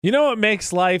You know what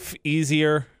makes life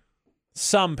easier?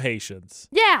 Some patience.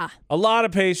 Yeah. A lot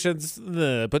of patience,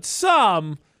 but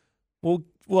some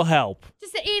will help.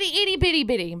 Just the itty bitty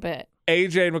bitty bit.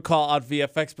 AJ and McCall on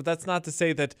VFX, but that's not to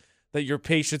say that your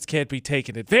patience can't be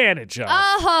taken advantage of.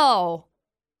 Oh.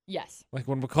 Yes. Like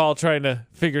when McCall trying to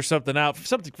figure something out,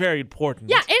 something very important.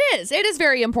 Yeah, it is. It is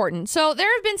very important. So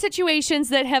there have been situations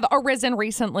that have arisen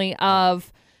recently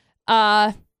of,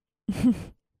 I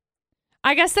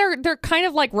guess they're kind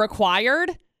of like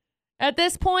required at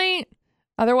this point.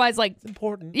 Otherwise, like, It's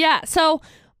important. yeah. So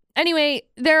anyway,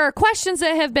 there are questions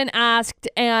that have been asked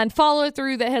and follow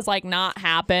through that has like not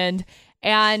happened.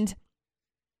 And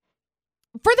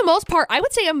for the most part, I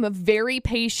would say I'm a very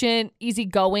patient,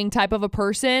 easygoing type of a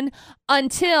person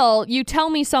until you tell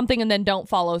me something and then don't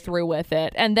follow through with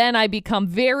it. And then I become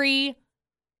very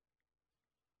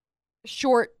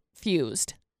short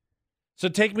fused. So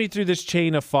take me through this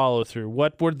chain of follow through.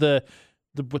 What were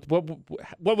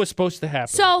what was supposed to happen?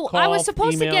 So I was Call,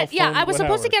 supposed email, to get, phone, I was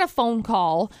supposed to whatever. get a phone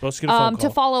call, Supposed to get a phone call.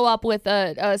 to follow up with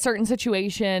a certain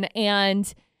situation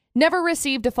and never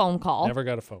received a phone call. Never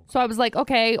got a phone. So I was like,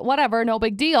 okay, whatever, no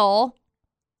big deal.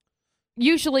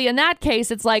 Usually in that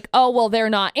case, it's like, oh, well, they're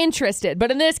not interested.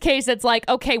 But in this case, it's like,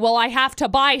 okay, well, I have to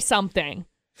buy something.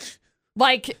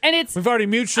 Like, and it's, We've already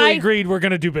mutually agreed we're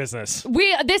going to do business.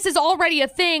 this is already a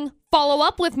thing. Follow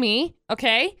up with me,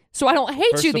 okay? So I don't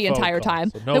hate First you the the phone entire call, time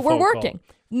so no that we're phone call. working.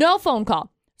 No phone call.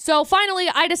 So finally,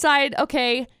 I decide,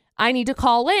 okay, I need to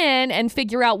call in and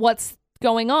figure out what's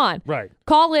going on. Right.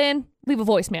 Call in, leave a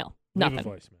voicemail. Nothing. Leave a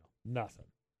voicemail. Nothing.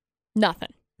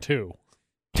 Nothing. 2.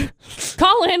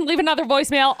 Call in, leave another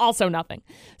voicemail, also nothing.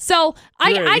 So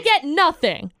I Great. get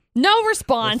nothing. No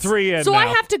response. We're 3 in so I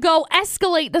now. have to go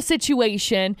escalate the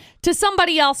situation to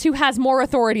somebody else who has more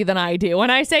authority than I do. And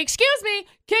I say, excuse me,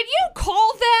 can you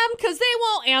call them? Because they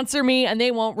won't answer me and they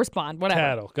won't respond. Whatever.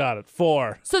 Tattle. Got it.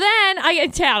 4. So then I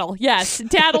get tattle. Yes,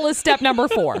 tattle is step number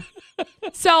 4.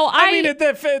 So I mean,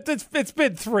 it's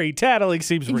been 3. Tattling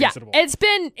seems reasonable. Yeah,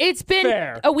 it's been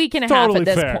Fair. a week and a Totally half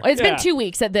at this fair. point. It's Yeah. been 2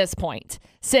 weeks at this point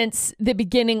since the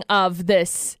beginning of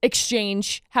this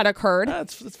exchange had occurred.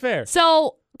 That's fair.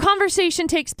 So conversation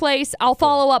takes place. I'll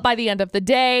follow up by the end of the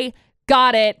day.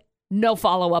 Got it. No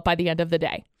follow up by the end of the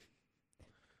day.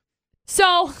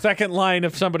 So Second line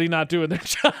of somebody not doing their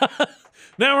job.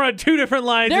 Now we're on 2 different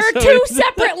lines. there are So 2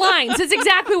 separate lines. It's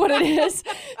exactly what it is.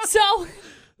 So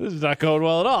This is not going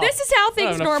well at all. this is how I don't things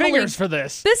have enough normally fingers for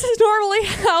this. This is normally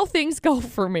how things go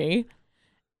for me.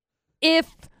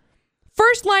 If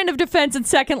first line of defense and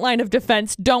second line of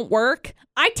defense don't work,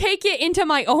 I take it into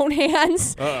my own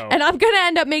hands. Uh-oh. And I'm going to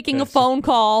end up making a phone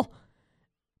call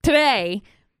today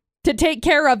to take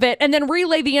care of it and then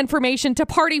relay the information to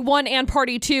party 1 and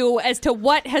party 2 as to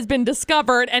what has been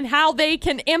discovered and how they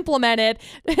can implement it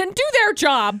and do their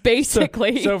job,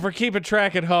 basically. So for keeping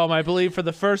track at home, I believe for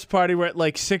the first party we're at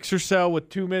like 6 or so with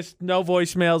 2 missed, no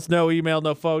voicemails, no email,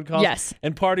 no phone calls. Yes.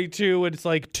 And party 2, it's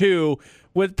like 2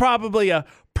 with probably a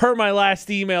per my last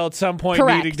email at some point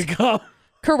Correct. needing to come.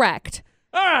 Correct.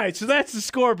 All right, so that's the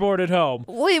scoreboard at home.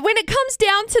 When it comes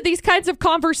down to these kinds of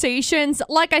conversations,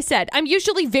 like I said, I'm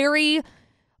usually very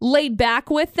laid back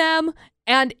with them.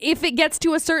 And if it gets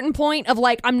to a certain point of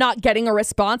like, I'm not getting a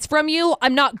response from you,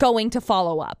 I'm not going to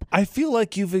follow up. I feel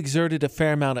like you've exerted a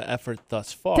fair amount of effort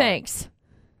thus far. Thanks.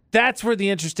 That's where the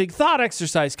interesting thought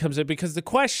exercise comes in, because the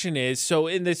question is, so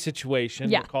in this situation,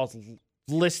 Yeah. the calls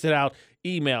listed out,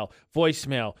 email,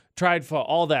 voicemail, tried phone,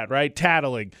 all that, right?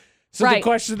 Tattling. So the Right.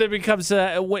 question then becomes,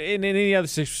 in any other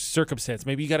circumstance,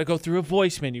 maybe you got to go through a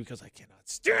voice menu because I cannot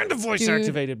stand the voice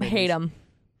activated Dude, menus. hate them.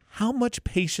 How much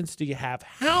patience do you have?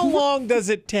 How long does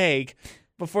it take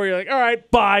before you're like, all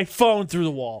right, bye, phone through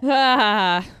the wall?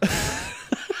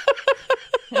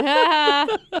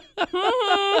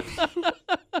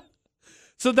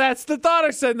 So that's the thought I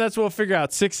said, and that's what we'll figure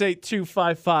out.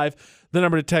 68255, the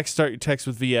number to text. Start your text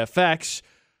with VFX.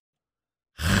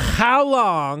 How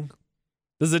long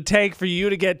does it take for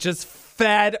you to get just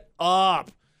fed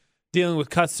up dealing with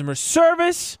customer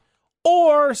service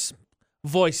or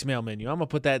voicemail menu? I'm going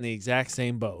to put that in the exact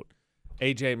same boat.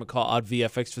 AJ and McCall on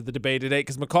VFX for the debate today,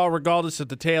 because McCall, regardless of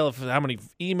the tale of how many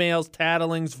emails,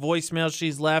 tattlings, voicemails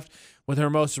she's left with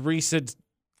her most recent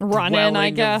Run in,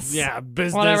 I dwelling of, guess.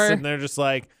 business, Whatever. and they're just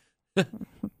like, yeah,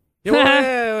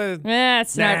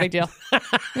 It's not Nah. a big deal.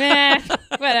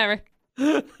 Whatever.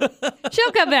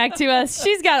 She'll come back to us.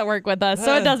 She's got to work with us,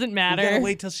 so it doesn't we matter. gotta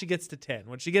wait till she gets to 10.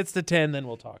 When she gets to 10, then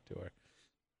we'll talk to her.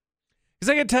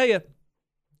 Because I can tell you,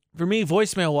 for me,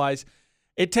 voicemail-wise,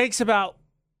 it takes about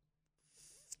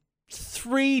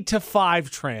 3 to 5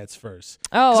 transfers.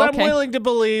 Oh, 'Cause okay. I'm willing to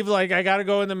believe, like, I got to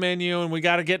go in the menu and we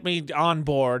got to get me on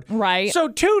board. Right. So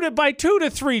by 2 to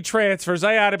 3 transfers,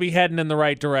 I ought to be heading in the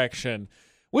right direction.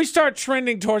 We start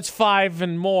trending towards 5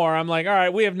 and more. I'm like, all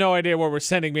right, we have no idea where we're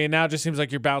sending me, and now it just seems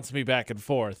like you're bouncing me back and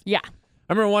forth. Yeah.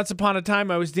 I remember once upon a time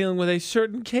I was dealing with a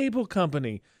certain cable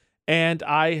company, and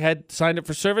I had signed up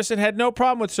for service and had no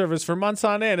problem with service for months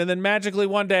on end, and then magically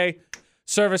one day,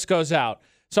 service goes out.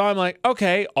 So I'm like,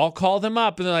 okay, I'll call them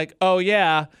up, and they're like, oh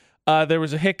yeah, there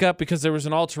was a hiccup because there was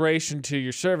an alteration to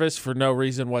your service for no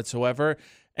reason whatsoever,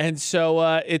 and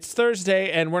so it's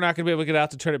Thursday, and we're not going to be able to get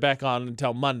out to turn it back on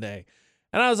until Monday.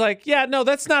 And I was like, yeah, no,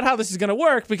 that's not how this is going to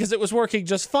work, because it was working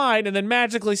just fine. And then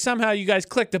magically, somehow you guys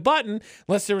clicked a button,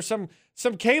 unless there was some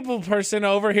cable person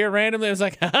over here randomly. It was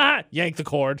like, ha, yank the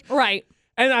cord. Right.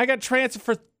 And I got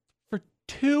transferred for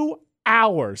 2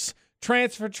 hours.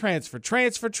 Transferred.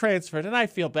 And I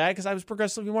feel bad because I was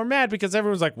progressively more mad because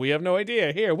everyone's like, we have no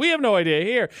idea here. We have no idea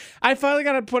here. I finally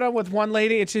got to put up with one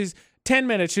lady, and she's 10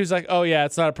 minutes. She was like, oh, yeah,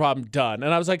 it's not a problem. Done.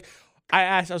 And I was like,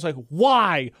 I was like,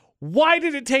 why? Why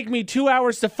did it take me 2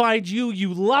 hours to find you,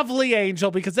 you lovely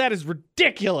angel? Because that is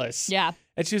ridiculous. Yeah.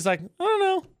 And she was like, I don't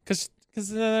know. Because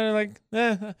they're like,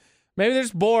 maybe they're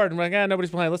just bored. I'm like, nobody's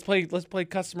playing. Let's play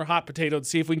customer hot potato and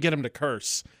see if we can get him to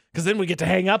curse. Because then we get to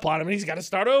hang up on him and he's got to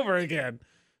start over again.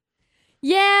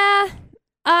 Yeah.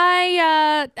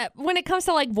 When it comes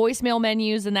to like voicemail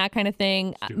menus and that kind of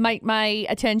thing, my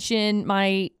attention,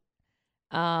 my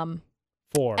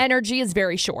 4. energy is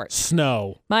very short.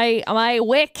 Snow. My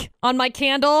wick on my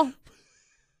candle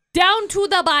down to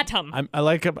the bottom.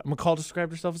 McCall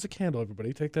described herself as a candle,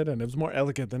 everybody. Take that in. It was more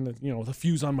elegant than the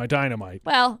fuse on my dynamite.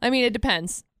 Well, I mean, it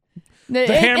depends. The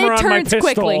hammer on my pistol.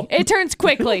 Quickly. It turns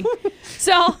quickly.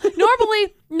 So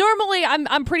normally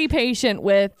I'm pretty patient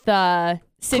with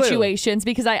situations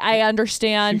because I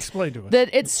understand Explain to us. that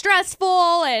it's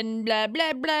stressful and blah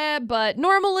blah blah. But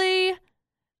normally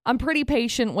I'm pretty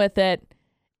patient with it.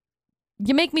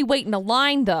 You make me wait in a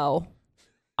line, though,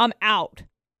 I'm out.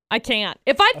 I can't.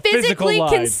 If I physically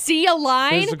can see a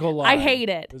line, I hate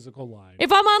it. Physical line.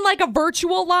 If I'm on like a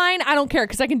virtual line, I don't care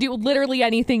because I can do literally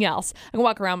anything else. I can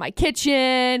walk around my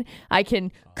kitchen. I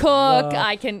can cook.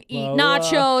 I can eat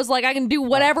nachos. Like I can do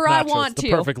whatever I want to.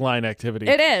 The perfect line activity.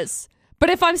 It is. But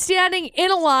if I'm standing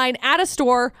in a line at a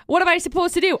store, what am I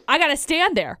supposed to do? I got to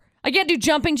stand there. I can't do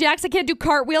jumping jacks. I can't do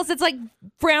cartwheels. It's like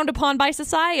frowned upon by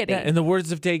society. Yeah, in the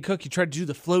words of Dane Cook, you try to do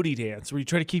the floaty dance where you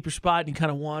try to keep your spot and you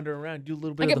kind of wander around, do a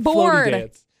little bit I of get the bored. floaty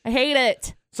dance. I hate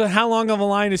it. So how long of a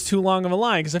line is too long of a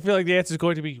line? Because I feel like the answer is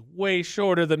going to be way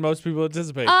shorter than most people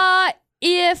anticipate.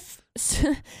 If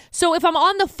I'm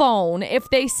on the phone,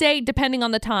 if they say, depending on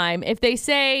the time, if they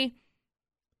say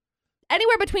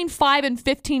anywhere between 5 and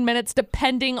 15 minutes,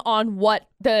 depending on what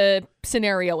the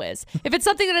scenario is. If it's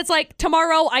something that it's like,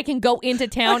 tomorrow I can go into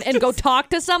town and go talk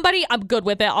to somebody, I'm good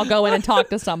with it. I'll go in and talk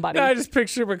to somebody. I just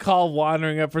picture McCall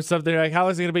wandering up for something. Like, how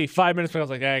long is it going to be? 5 minutes? I was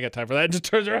like, I got time for that. And just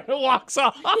turns around and walks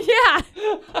off. Yeah.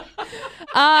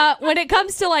 When it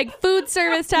comes to like food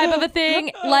service type of a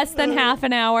thing, less than half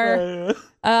an hour.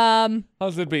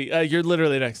 How's it be? You're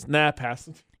literally next. Nah, pass.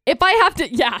 If I have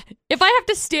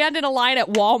to stand in a line at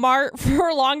Walmart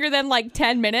for longer than like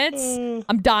 10 minutes,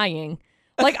 I'm dying.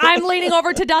 Like I'm leaning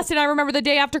over to Dustin. I remember the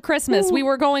day after Christmas, we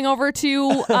were going over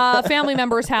to a family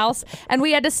member's house and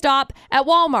we had to stop at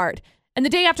Walmart. And the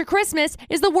day after Christmas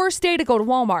is the worst day to go to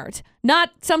Walmart. Not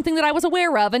something that I was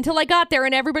aware of until I got there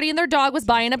and everybody and their dog was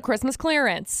buying up Christmas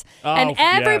clearance. And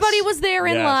everybody was there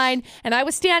in line and I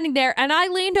was standing there and I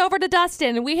leaned over to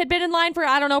Dustin and we had been in line for,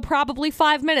 I don't know, probably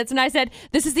 5 minutes. And I said,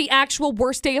 this is the actual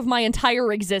worst day of my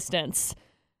entire existence.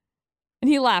 And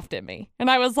he laughed at me. And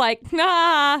I was like,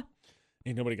 nah.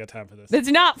 Ain't nobody got time for this. It's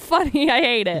not funny. I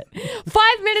hate it.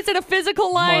 5 minutes in a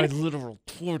physical line. My literal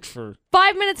torture.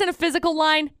 5 minutes in a physical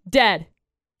line, dead.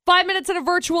 5 minutes in a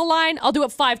virtual line, I'll do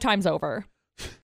it 5 times over.